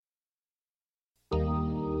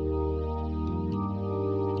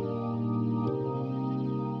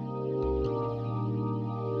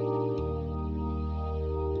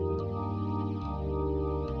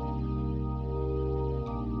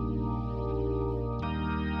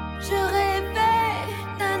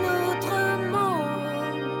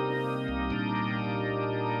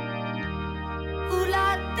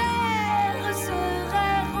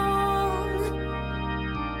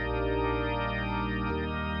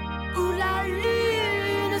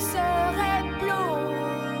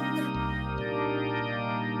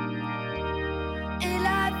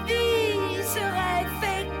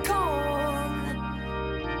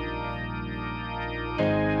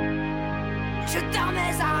Je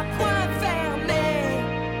dormais à point fermé,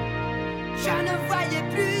 je ne voyais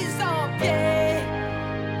plus en pied,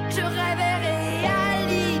 je rêvais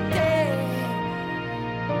réalité,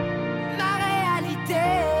 ma réalité.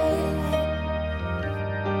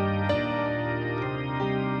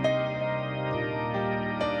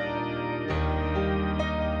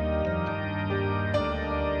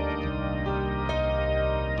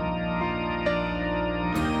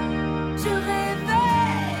 Je rêvais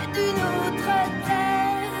d'une autre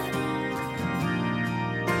terre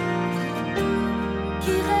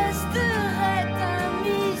qui resterait un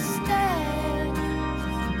mystère.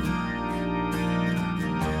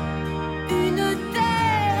 Une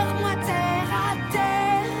terre, moi terre à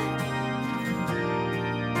terre.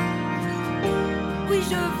 Oui,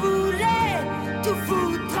 je voulais tout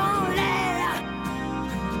foutre en l'air.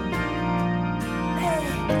 Hey.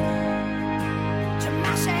 Je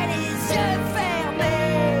marchais les yeux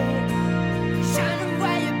fermés, je ne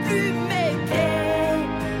voyais plus mes pieds,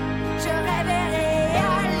 je rêvais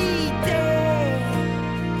réalité,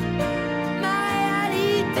 ma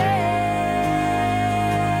réalité.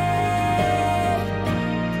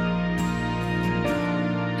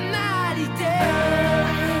 Ma réalité.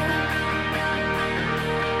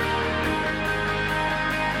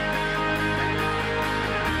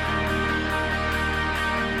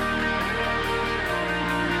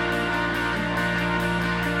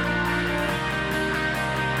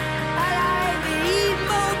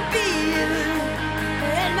 Immobile,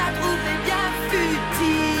 elle m'a trouvé bien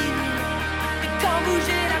futile, et quand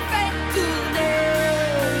bouger la fête tourner,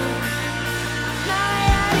 ma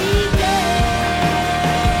réalité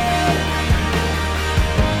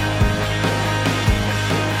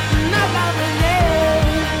m'a pardonné.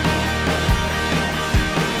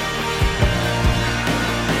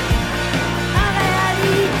 Ma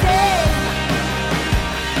réalité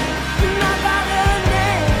m'a pardonné.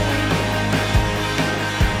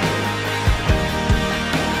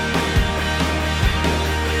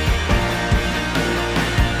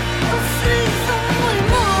 Danser les ombres du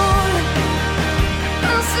monde,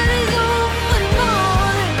 danser les ombres du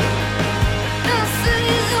monde, danser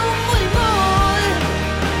les ombres du monde,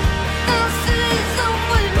 danser les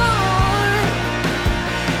ombres du monde.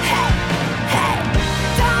 Hey, hey,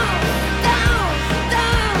 danse, danse,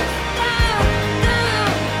 danse, danse, danse,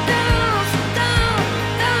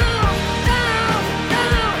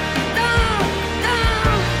 danse, danse,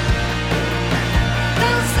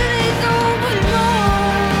 danser les ombres du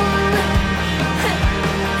monde. Hey,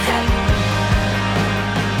 hey.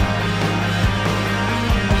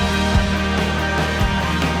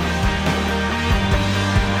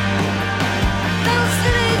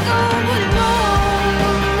 Danser les ombres du monde.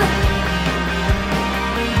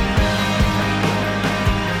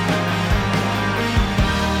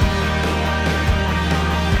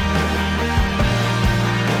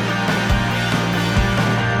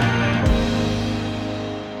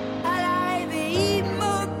 À l'arrivée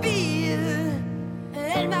immobile,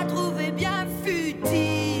 elle m'a trouvé bien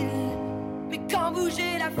futile, mais quand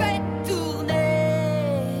bouger la fête tourner,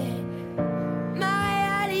 ma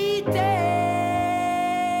réalité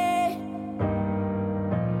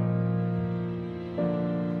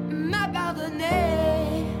m'a pardonné.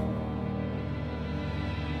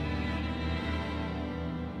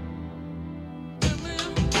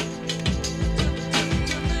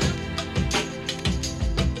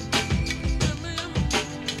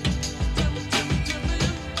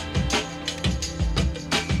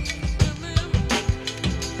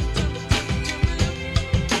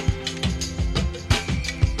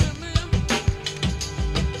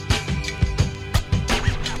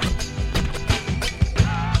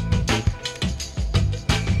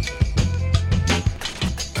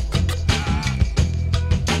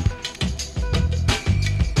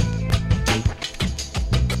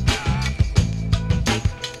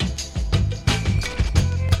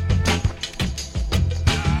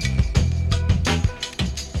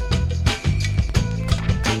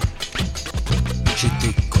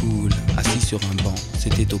 J'étais cool, assis sur un banc,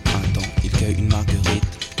 c'était au printemps, il cueille une marguerite.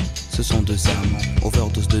 Ce sont deux amants,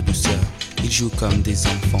 overdose de douceur, ils jouent comme des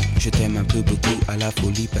enfants. Je t'aime un peu beaucoup, à la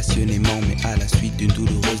folie passionnément, mais à la suite d'une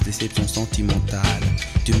douloureuse déception sentimentale.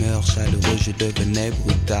 D'humeur chaleureuse, je devenais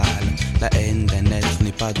brutal. La haine d'un être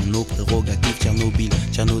n'est pas dans nos prérogatives. Tchernobyl,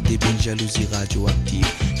 Tcherno débile, jalousie radioactive.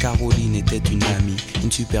 Caroline était une amie,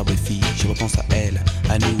 une superbe fille. Je repense à elle,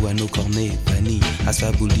 à nous, à nos cornets vanille, à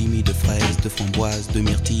sa boulimie de fraises, de framboises, de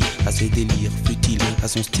myrtilles, à ses délires futiles, à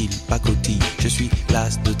son style pacotille. Je suis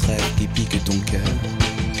l'as de trêve qui pique ton cœur.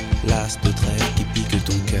 L'as de trêve qui pique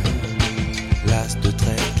ton cœur. L'as de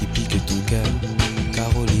trêve qui pique ton cœur.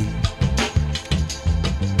 Caroline,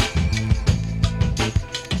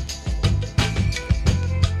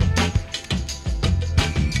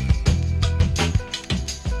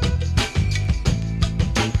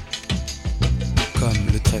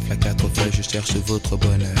 cherche votre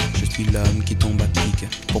bonheur. Je suis l'homme qui tombe à pic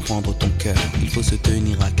pour prendre ton cœur. Il faut se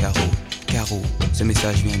tenir à carreau. Carreau, ce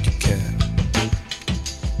message vient du cœur.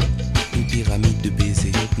 Une pyramide de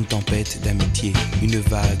baisers, une tempête d'amitié, une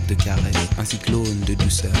vague de caresses, un cyclone de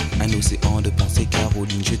douceur, un océan de pensées.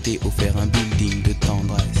 Caroline, je t'ai offert un building de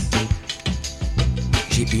tendresse.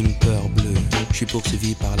 J'ai une peur bleue, je suis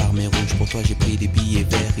poursuivi par l'armée rouge. Pour toi j'ai pris des billets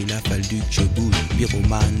verts, il a fallu que je bouge.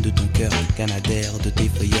 Pyromane de ton cœur, canadaire de tes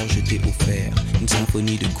frayeurs. Je t'ai offert une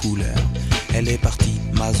symphonie de couleurs. Elle est partie,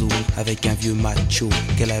 Mazo, avec un vieux macho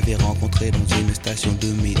qu'elle avait rencontré dans une station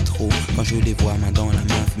de métro. Quand je les vois main dans la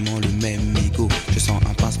main, fumant le même mégot, je sens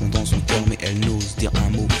un pincement dans son cœur, mais elle n'ose dire un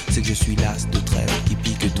mot. C'est que je suis l'as de trêve qui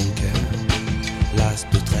pique ton cœur. L'as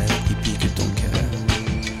de trêve qui pique ton cœur.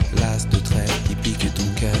 L'as de trêve qui pique ton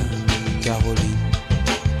cœur. Caroline.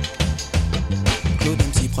 Claude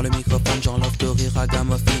MC prend le microphone, j'enlève de rire à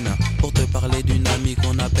Gamophine pour te parler d'une amie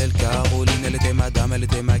qu'on appelle Caroline. Elle était ma dame, elle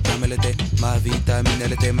était ma cam, elle était ma vitamine.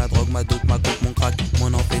 Elle était ma drogue, ma dope, ma coke, mon crack,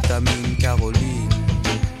 mon amphétamine. Caroline.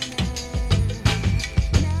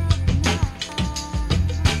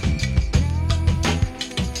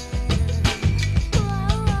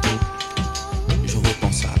 Je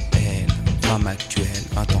repense à elle, femme actuelle,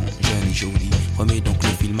 20 ans, jeune et jolie. Remets donc le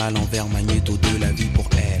film à l'envers, magnéto de la vie pour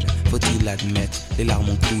elle. Faut-il l'admettre, les larmes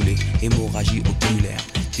ont coulé, hémorragie oculaire.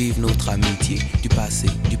 Vive notre amitié, du passé,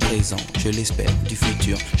 du présent, je l'espère, du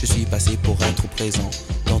futur. Je suis passé pour être présent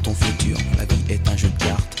dans ton futur. La vie est un jeu de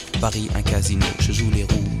cartes, Paris un casino. Je joue les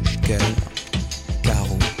rouges, cœur,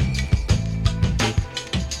 carreau.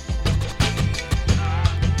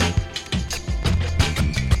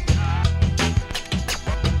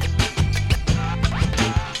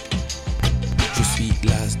 Je suis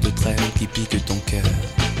l'as de trêve qui pique ton cœur.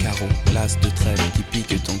 Carreau, l'as de trêve qui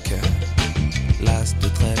pique ton cœur. L'as de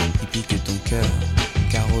trêve qui pique ton cœur.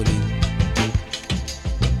 Caroline.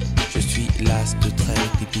 Je suis l'as de trêve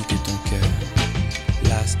qui pique ton cœur.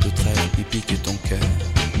 L'as de trêve qui pique ton cœur.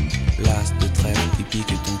 L'as de trêve qui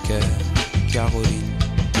pique ton cœur. Caroline.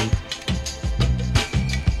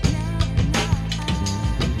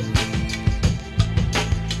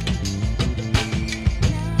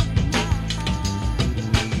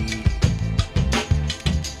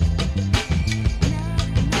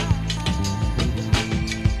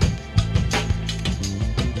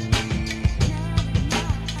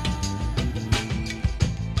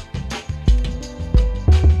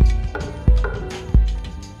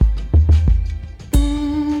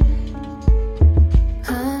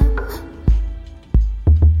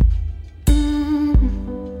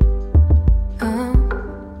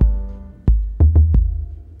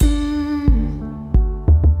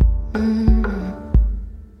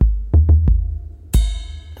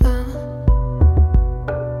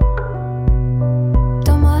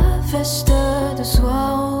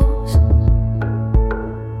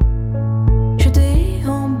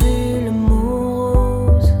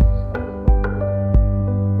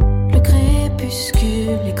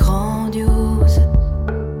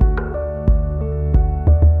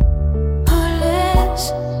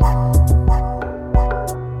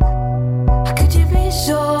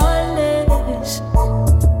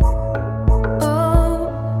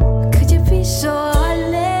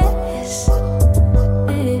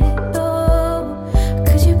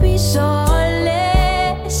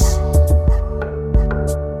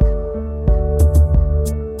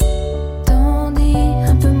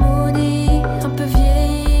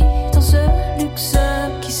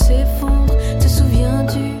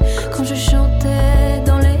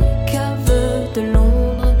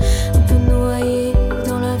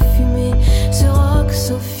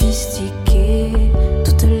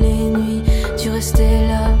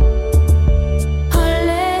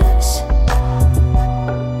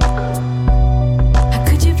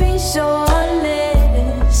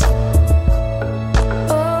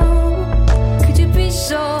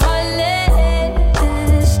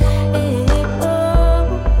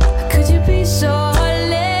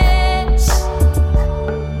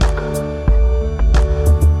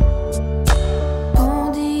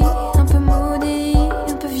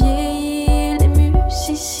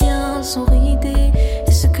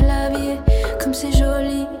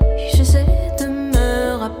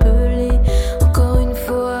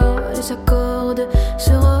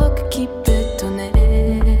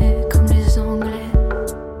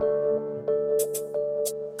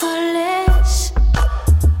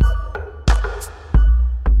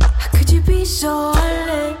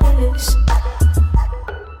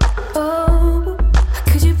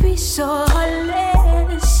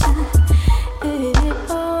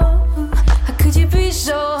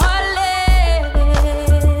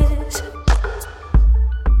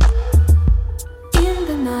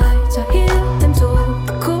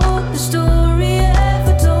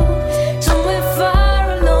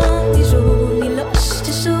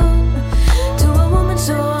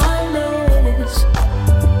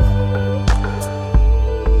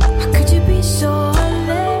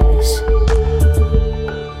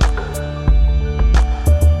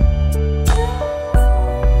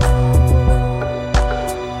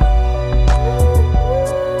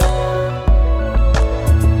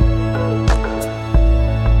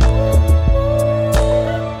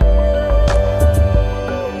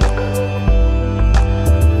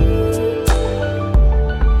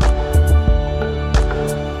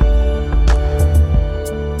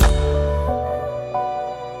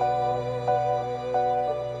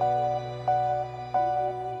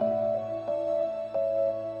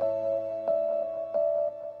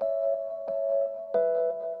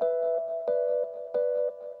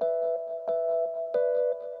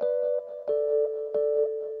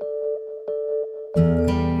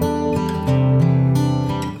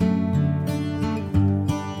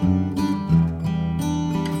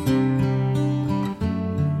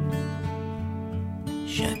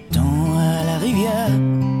 rivière.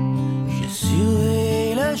 J'ai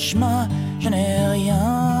suivi le chemin, je n'ai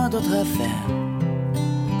rien d'autre à faire.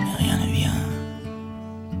 Mais rien ne vient.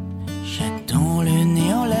 Jetons le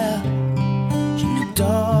nez en l'air. Je ne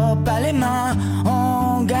tords pas les mains.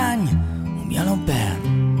 On gagne ou bien l'on perd.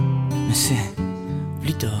 Mais c'est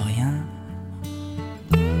plutôt rien.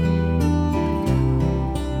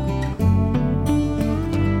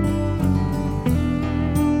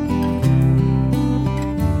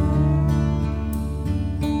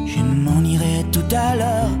 Tout à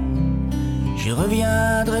l'heure, je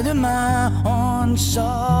reviendrai demain. On ne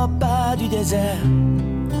sort pas du désert,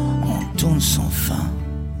 on tourne sans fin.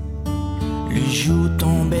 Le jour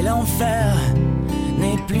tombé, l'enfer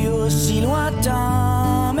n'est plus aussi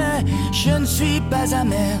lointain. Mais je ne suis pas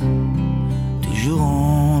amer, toujours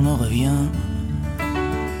on en revient.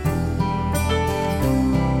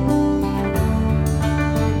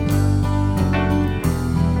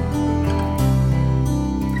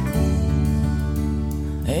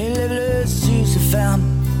 Ferme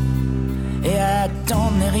et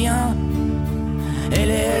attendre n'est rien, et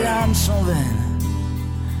les larmes sont vaines,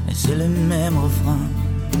 et c'est le même refrain.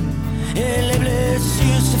 Et les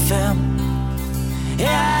blessures se ferment et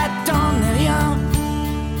attendre n'est rien,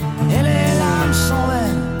 et les larmes sont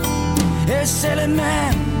vaines, et c'est le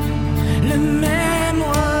même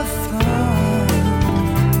refrain.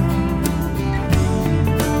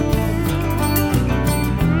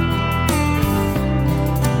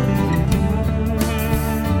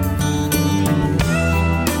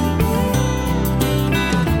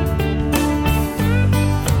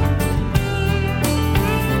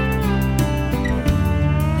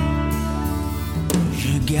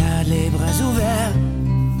 Ouverts,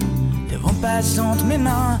 devant passante mes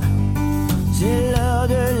mains, c'est l'heure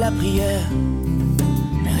de la prière,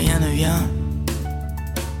 mais rien ne vient.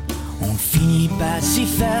 On finit pas s'y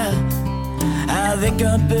faire, avec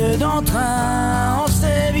un peu d'entrain. On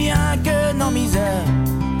sait bien que nos misères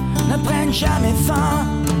ne prennent jamais fin,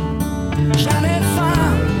 jamais fin.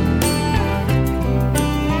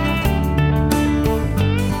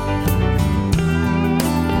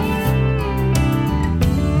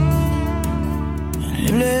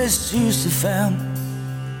 Les blessures se ferment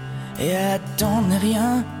et attendent n'est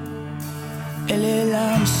rien, et les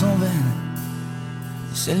larmes sont vaines,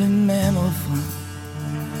 c'est le même refrain.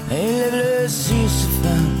 Et les blessures se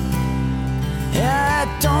ferment et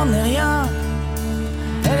attendent n'est rien,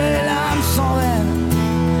 et les larmes sont vaines,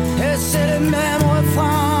 et c'est le même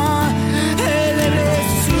refrain. Et les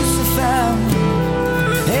blessures se ferment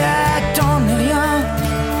et attendent n'est rien,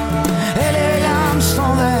 et les larmes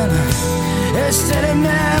sont vaines, et c'est le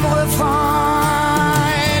même refrain. Et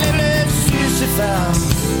les blessures se ferment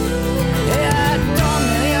et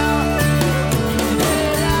attendent rien, et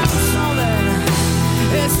les larmes sont vaines,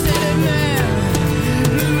 et c'est le même refrain.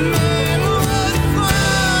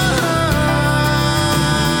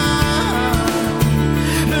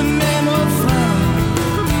 Le même refrain,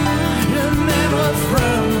 le même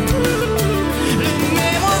refrain,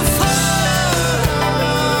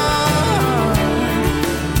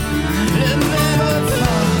 le même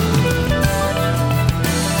refrain.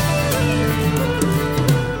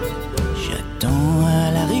 J'attends à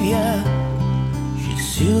la rivière, j'ai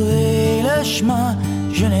suivi le chemin,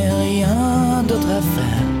 je n'ai rien d'autre à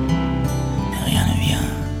faire, mais rien ne vient.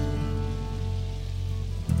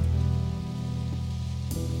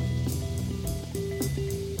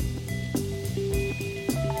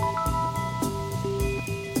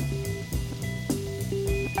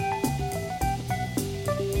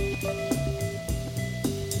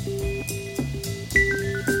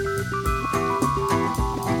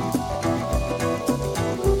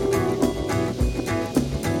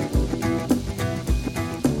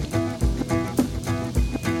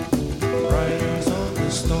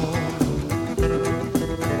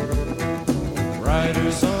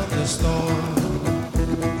 Riders on the storm.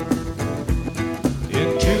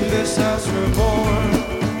 Into this house we're born,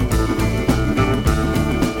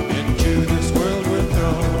 into this world we're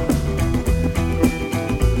thrown,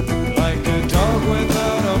 like a dog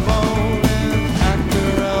without a bone, an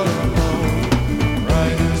actor out alone.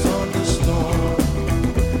 Riders on the storm.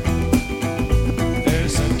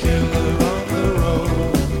 There's a killer on the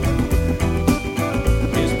road.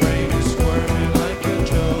 His brain is squirming like a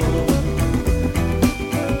toad.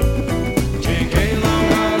 Take a long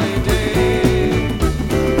holiday.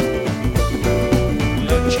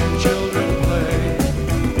 Let your children play.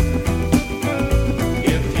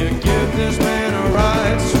 If you give this man a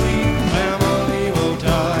ride, sweet family will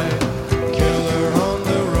die. Killer on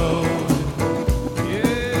the road.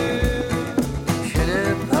 Yeah. Je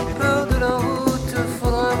n'ai pas peur de la route,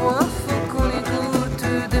 faudra voir, faut qu'on y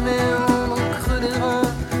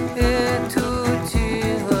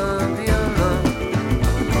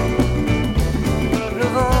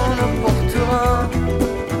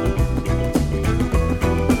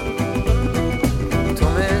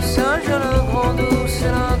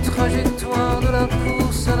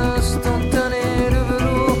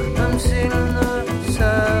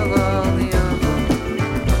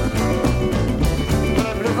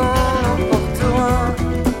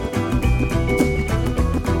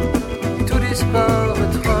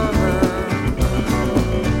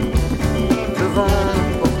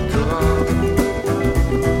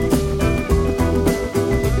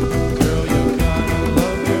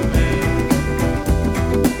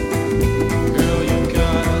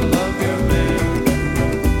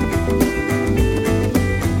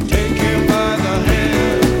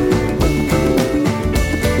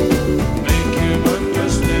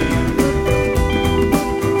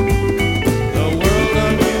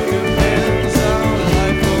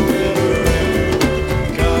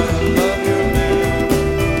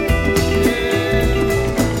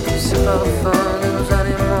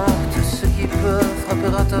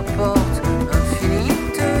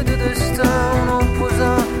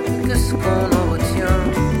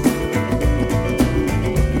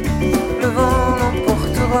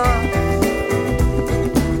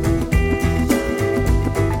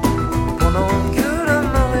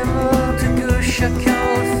chacun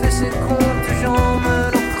refait ses comptes,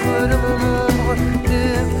 j'emmène au creux de mon ombre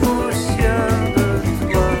des poussières de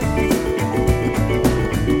toi.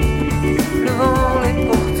 Le vent les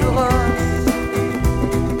portera,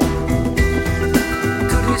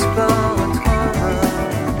 tout disparaîtra.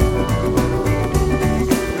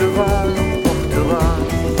 Le vent nous portera.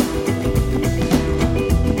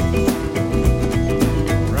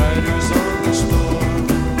 Riders on the storm.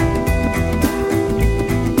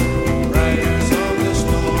 Riders on the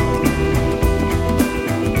storm.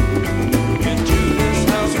 Into this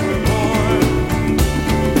house we're born.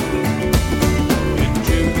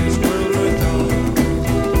 Into this world we're gone.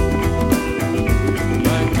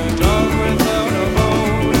 Like a dog without a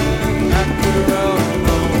bone, an actor out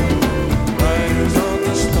alone. Riders on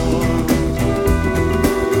the storm.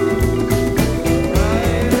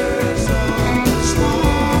 Riders on the storm.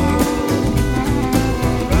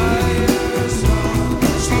 Riders on the storm. Riders on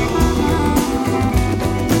the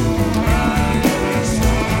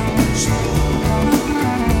storm.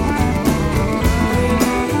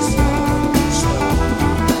 Riders on the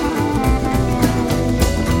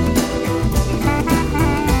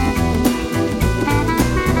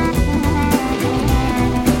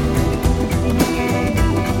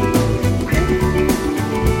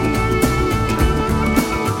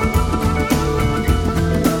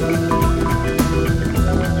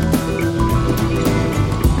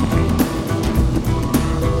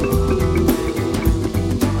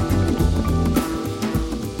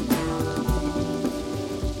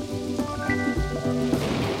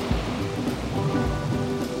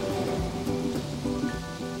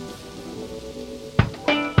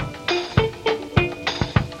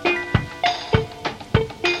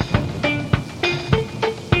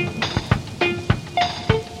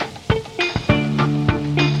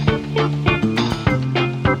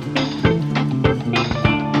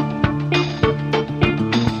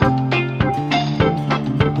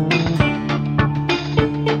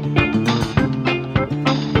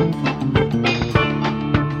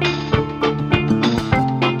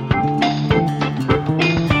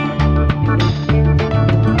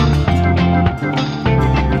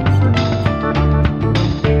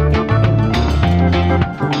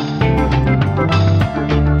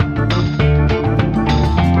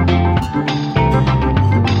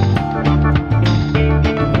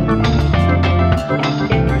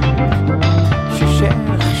Je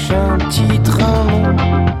cherche un titre, un nom,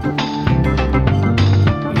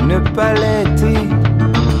 une palette et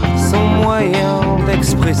son moyen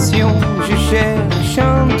d'expression. Je cherche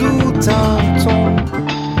un doute, un ton,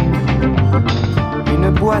 une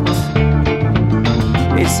boîte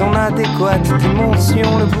et son adéquate dimension.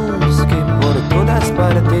 Le busque por todas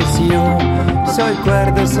partes. Yo soy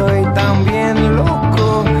cuerdo, soy también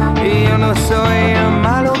loco y yo no soy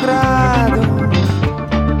malogrado.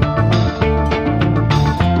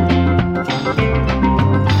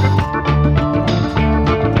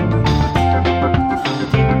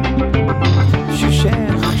 Je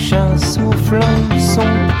cherche un souffle, un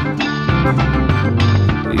son,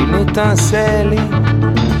 une étincelle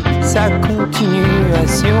et sa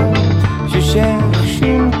continuation. Je cherche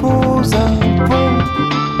une pause, un pont,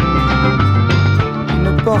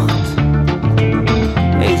 une porte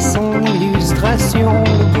et son illustration.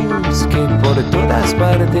 Le busque por todas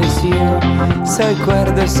partes. Yo soy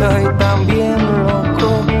cuerdo, soy también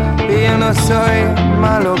loco y yo no soy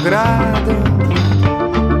malogrado.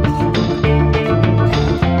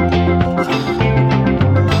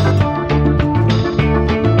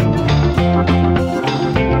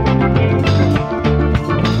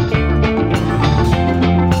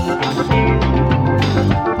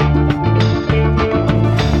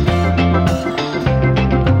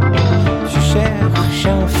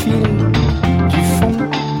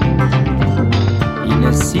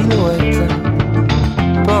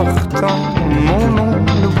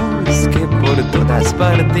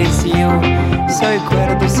 Partes. Yo soy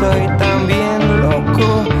cuerdo, soy también loco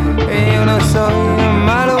y yo no soy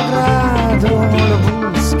malogrado. Lo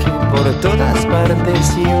busque por todas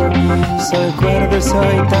partes. Yo soy cuerdo,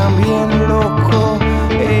 soy también loco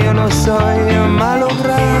y yo no soy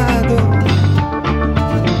malogrado.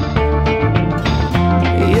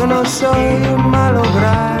 Yo no soy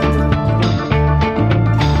malogrado.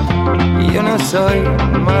 Yo no soy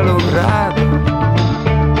malogrado.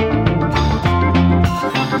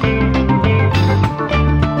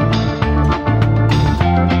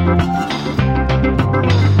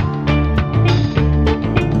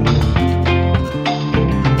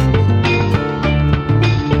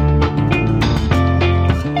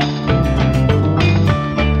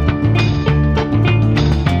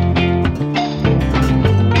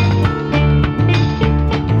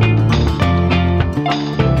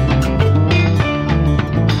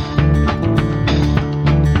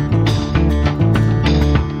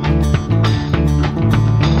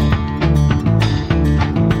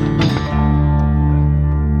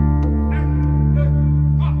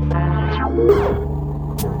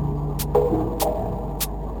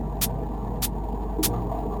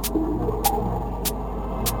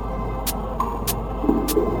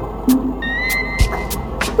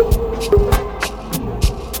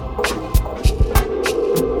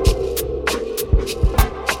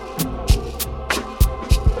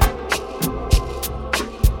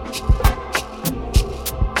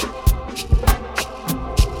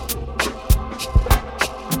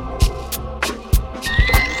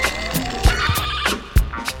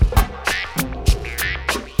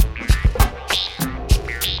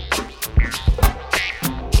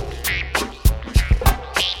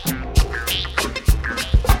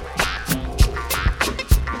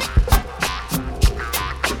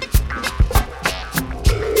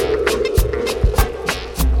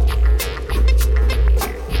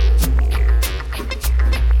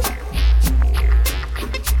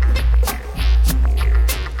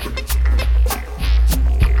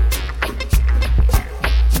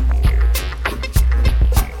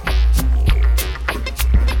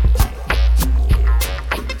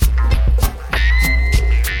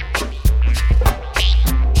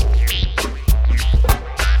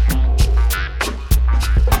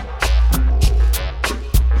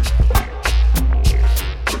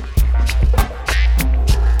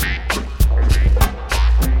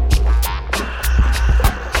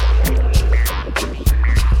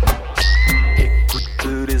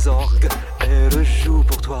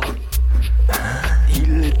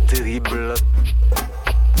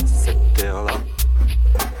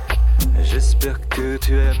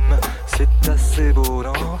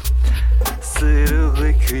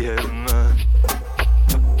 requiem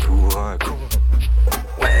pour un con.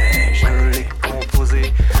 Ouais, je l'ai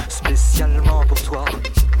composé spécialement pour toi,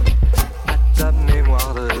 à ta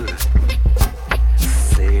mémoire de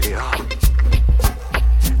scélérat.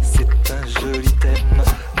 C'est un joli thème,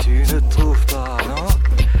 tu ne trouves pas, non?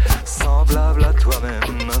 Semblable à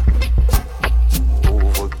toi-même,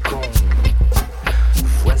 pauvre con.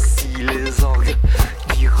 Voici les orgues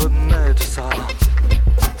qui remettent ça.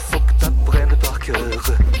 Faut que t'apprennes par cœur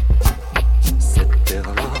cette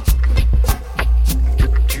air-là, que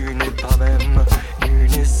tu n'aies pas même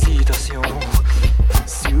une hésitation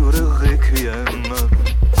sur le requiem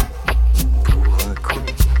pour un con.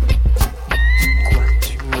 Quoi,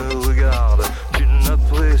 tu me regardes, tu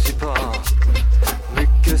n'apprécies pas, mais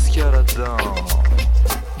qu'est-ce qu'il y a là-dedans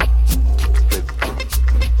qui te plaît pas?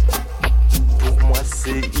 Pour moi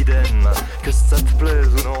c'est idem, que ça te plaise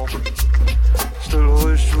ou non, je te le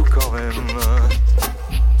rejoue quand même,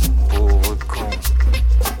 pauvre con.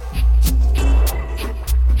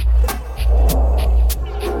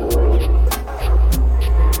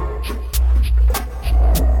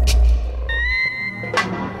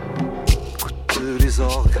 Écoute les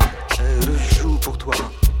orgues, elles jouent pour toi.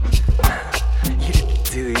 Il est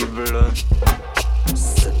terrible,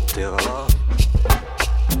 cet air-là.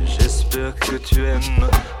 J'espère que tu aimes,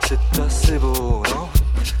 c'est assez beau, non?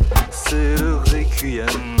 C'est le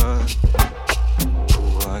requiem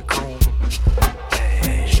pour un con.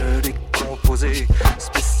 Et je l'ai composé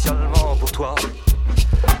spécialement pour toi,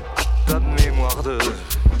 à ta mémoire de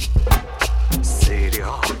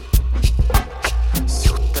scélérat.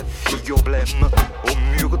 Sur ta figure blême, au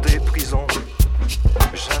mur des prisons,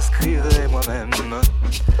 j'inscrirai moi-même,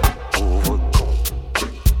 pauvre con.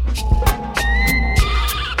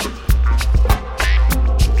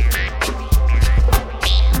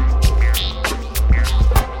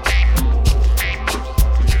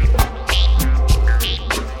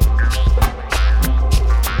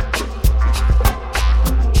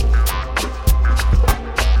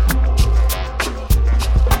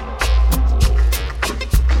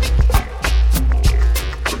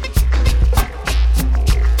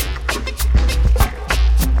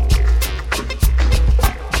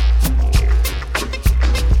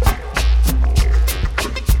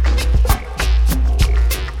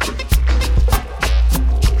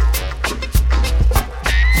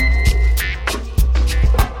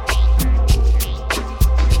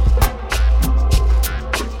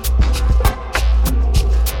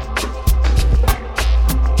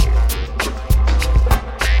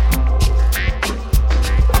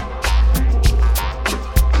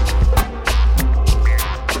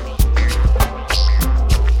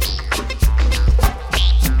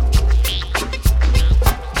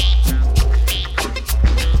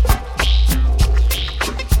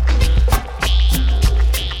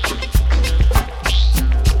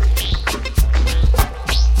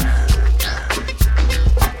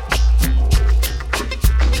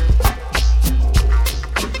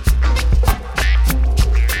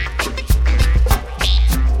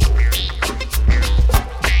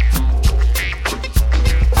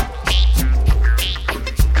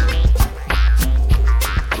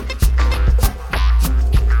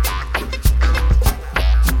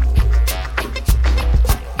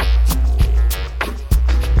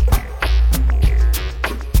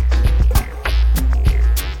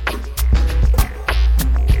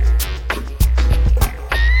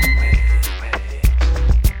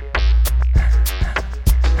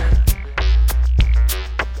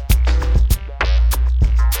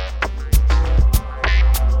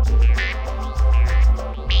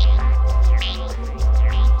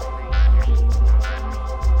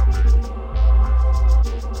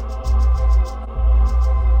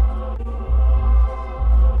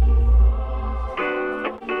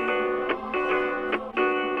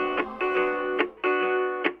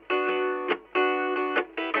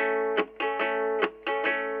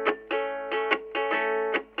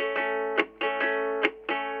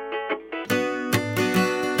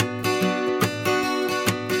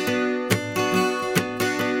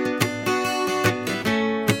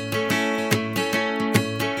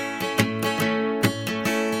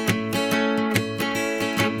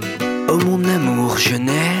 Oh mon amour, je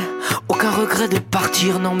n'ai aucun regret de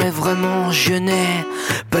partir, non mais vraiment je n'ai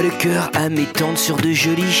pas le cœur à m'étendre sur de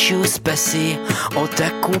jolies choses passées, en ta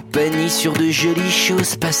compagnie sur de jolies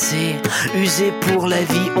choses passées. Usé pour la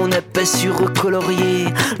vie, on n'a pas su recolorier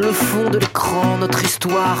le fond de l'écran, notre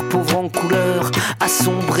histoire pauvre en couleur,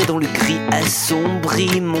 assombrée dans le gris,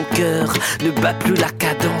 assombrit mon cœur, ne bat plus la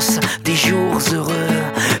cadence des jours heureux.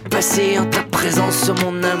 passer en ta présence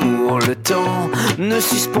mon amour. Le temps ne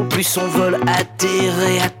suspend plus son vol,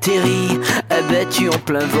 atterri, abattu en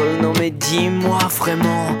plein vol. Non mais dis-moi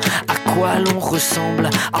vraiment à quoi l'on ressemble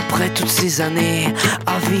après toutes ces années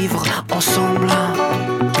à vivre ensemble.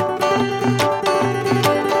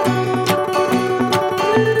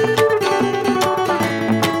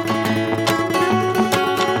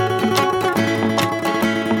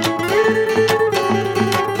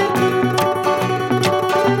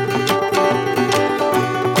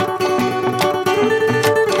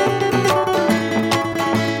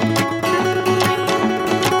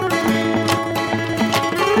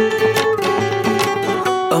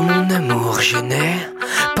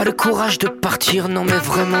 Courage de partir, non mais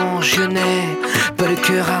vraiment je n'ai pas le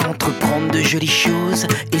cœur à entreprendre de jolies choses.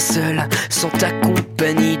 Et seul, sans ta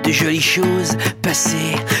compagnie, de jolies choses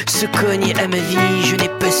passées se cogner à ma vie. Je n'ai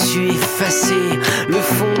pas su effacer le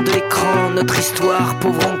fond de l'écran. Notre histoire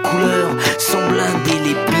pauvre en couleur semble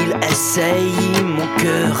indélébile, assaillit mon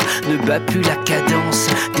cœur, ne bat plus la cadence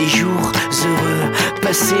des jours heureux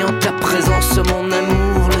passés en ta présence mon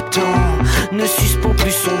amour. Le temps ne suspend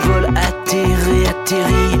plus son vol, atterri,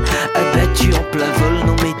 abattu en plein vol.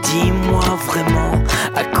 Non mais dis-moi vraiment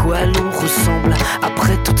à quoi l'on ressemble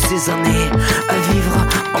après toutes ces années à vivre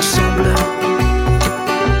ensemble.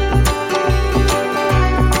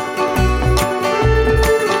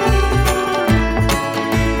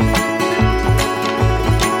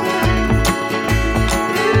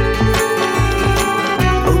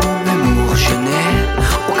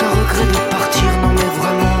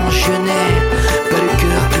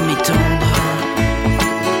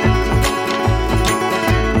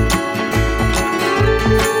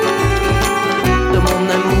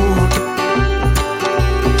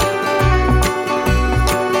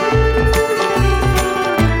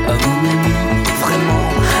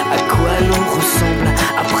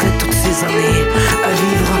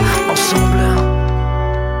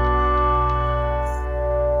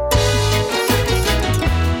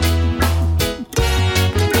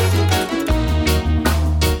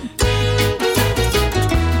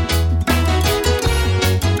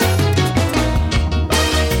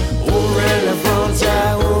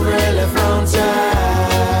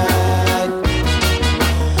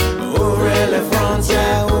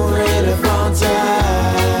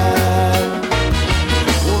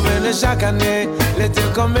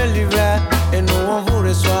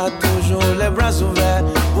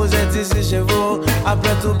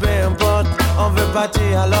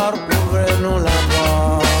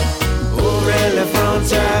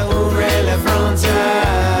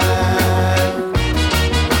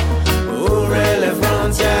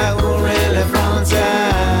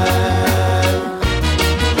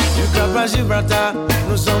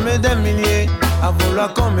 Nous sommes des milliers à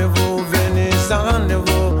vouloir comme vous venir sans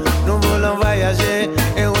rendez-vous. Nous voulons voyager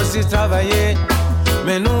et aussi travailler,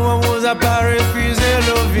 mais nous on vous a pas refusé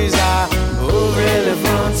le visa. Ouvrez les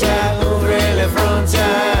frontières, ouvrez les frontières.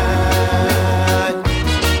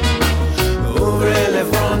 Ouvrez les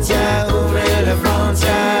frontières, ouvrez les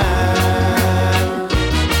frontières.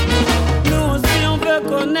 Nous aussi on veut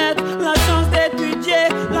connaître la chance d'étudier,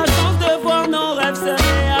 la chance de voir nos rêves se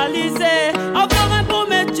réaliser. Avoir un beau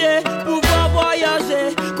métier, pouvoir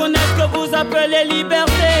voyager, connaître ce que vous appelez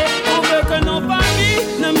liberté. On veut que nos familles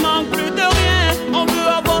ne manquent plus de rien. On veut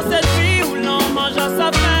avoir cette vie où l'on mange à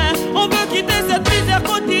sa faim. On veut quitter cette misère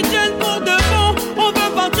quotidienne pour de bon. On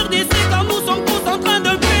veut partir d'ici car nous sommes tous en train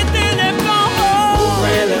de péter les plans. Oh.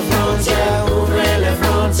 Ouvrez les frontières, ouvrez les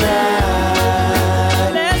frontières.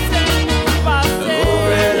 Laissez-nous passer.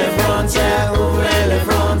 Ouvrez les frontières, ouvrez les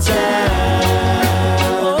frontières.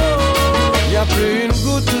 Oh. Y'a plus une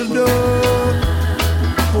goutte d'eau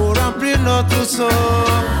pour remplir notre seau,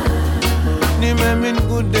 ni même une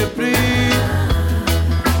goutte de pluie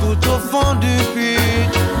tout au fond du puits.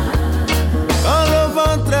 On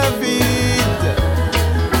revend très vite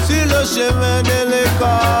sur le chemin de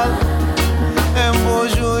l'école. Un beau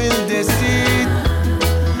jour il décide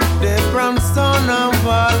de prendre son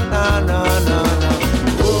envol. Non, non, non, non.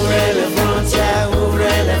 Ouvrez les frontières,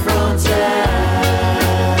 ouvrez les frontières.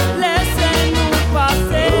 Laissez-nous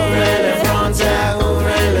passer. Ouvrez les frontières,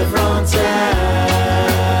 ouvrez les frontières.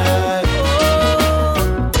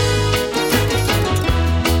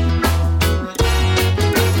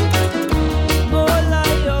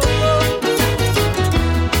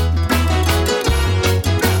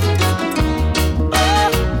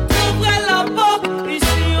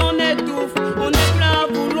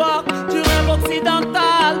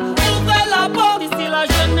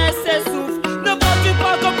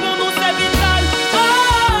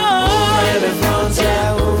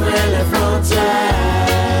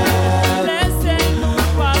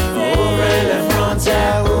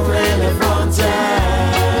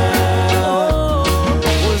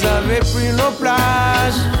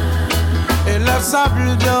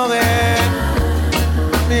 sable doré,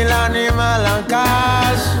 mille animaux en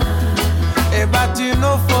cage et battu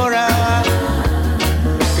nos forêts.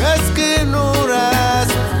 Qu'est-ce qui nous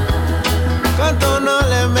reste quand on a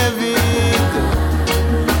les mains vides?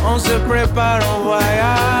 On se prépare au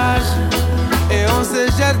voyage et on se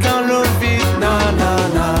jette dans l'eau vide. Non, non,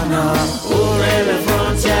 non, non. Ouvrez les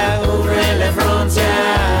frontières, ouvrez les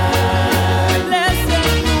frontières.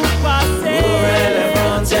 Laissez-nous passer. Ouvrez les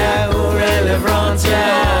frontières, ouvrez les frontières.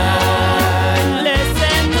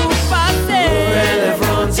 Laissez-nous passer. Ouvrez les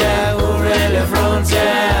frontières, ouvrez les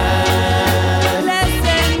frontières.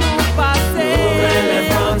 Laissez-nous passer. Ouvrez les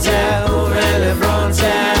frontières, ouvrez les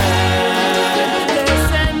frontières.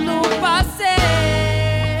 Laissez-nous passer.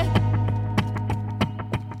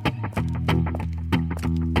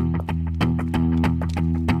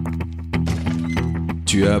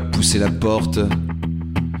 Tu as poussé la porte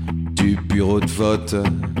du bureau de vote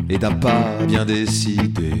et d'un pas bien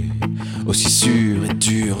décidé, aussi sûr et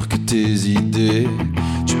dur que tes idées,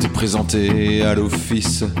 tu t'es présenté à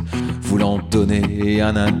l'office, voulant donner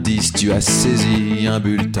un indice. Tu as saisi un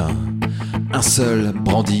bulletin, un seul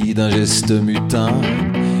brandi d'un geste mutin,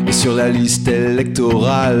 et sur la liste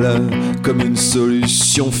électorale, comme une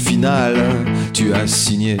solution finale, tu as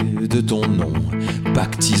signé de ton nom,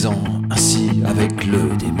 pactisant ainsi avec le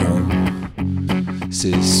démon.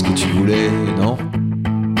 C'est ce que tu voulais, non?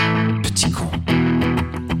 Petit con.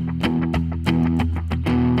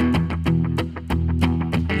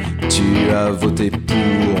 Tu as voté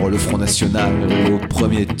pour le Front National au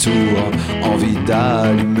premier tour, envie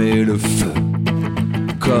d'allumer le feu,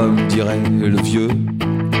 comme dirait le vieux.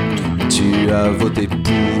 Tu as voté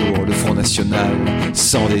pour le Front National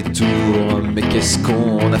sans détour, mais qu'est-ce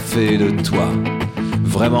qu'on a fait de toi?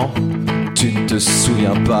 Vraiment, tu ne te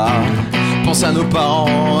souviens pas? Pense à nos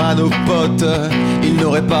parents, à nos potes, ils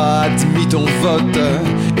n'auraient pas admis ton vote.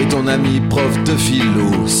 Et ton amie prof de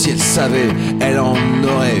philo, si elle savait, elle en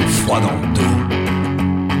aurait froid dans le dos.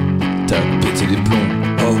 T'as pété les plombs,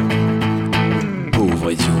 oh,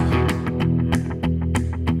 pauvre idiot.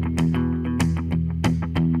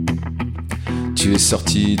 Tu es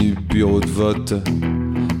sorti du bureau de vote,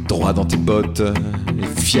 droit dans tes bottes,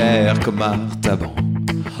 et fier comme Artaban,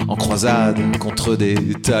 en croisade contre des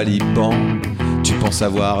talibans. Tu penses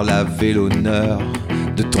avoir lavé l'honneur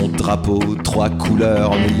de ton drapeau 3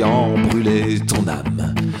 couleurs, en ayant brûlé ton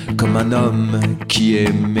âme comme un homme qui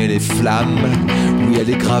aimait les flammes. Oui, elle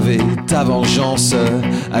est gravée, ta vengeance,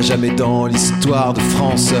 à jamais dans l'histoire de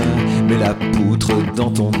France. Mais la poutre dans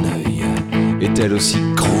ton œil est-elle aussi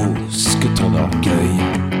grosse que ton orgueil?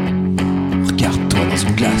 Regarde-toi dans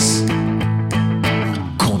une glace,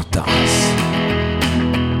 con de ta race.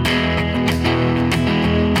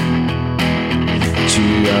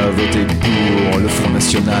 Tu as voté pour le Front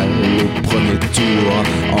National au premier tour,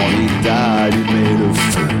 envie d'allumer le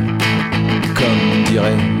feu, comme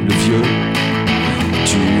dirait le vieux.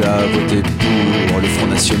 Tu as voté pour le Front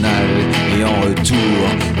National et en retour,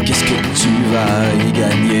 qu'est-ce que tu vas y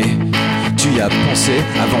gagner? Tu y as pensé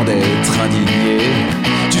avant d'être indigné.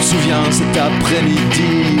 Tu te souviens cet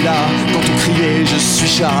après-midi-là, quand on criait « Je suis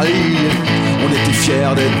Charlie », on était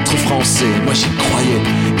fiers d'être français, moi j'y croyais,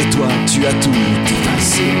 et toi tu as tout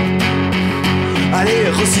effacé. Allez,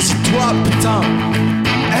 ressaisis-toi, putain.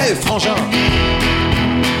 Hé, frangin.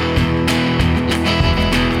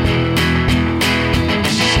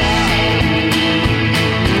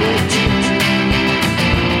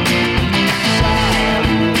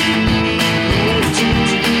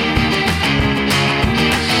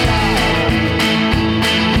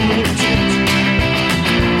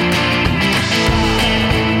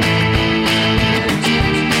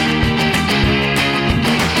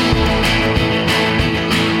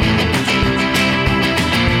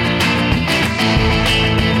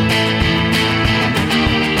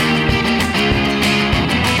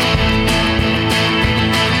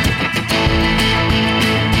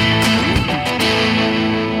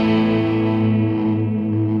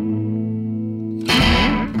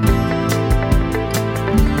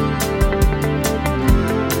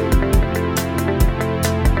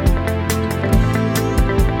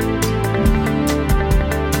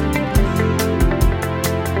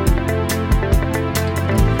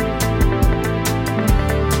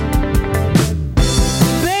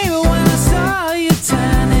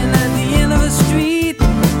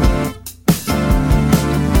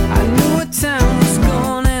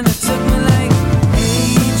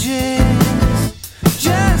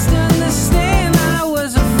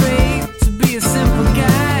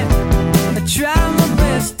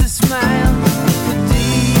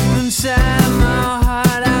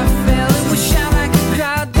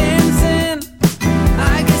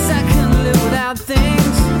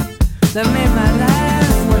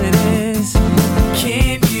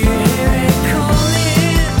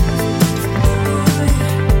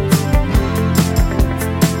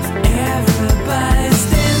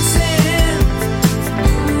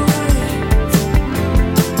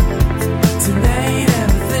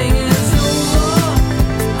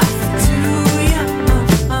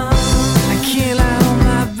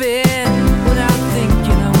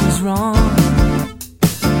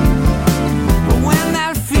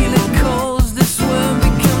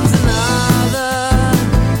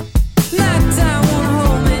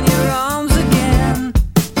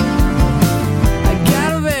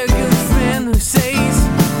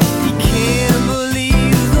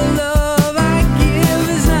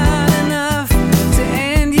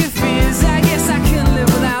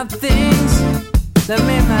 ça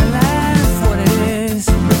met mal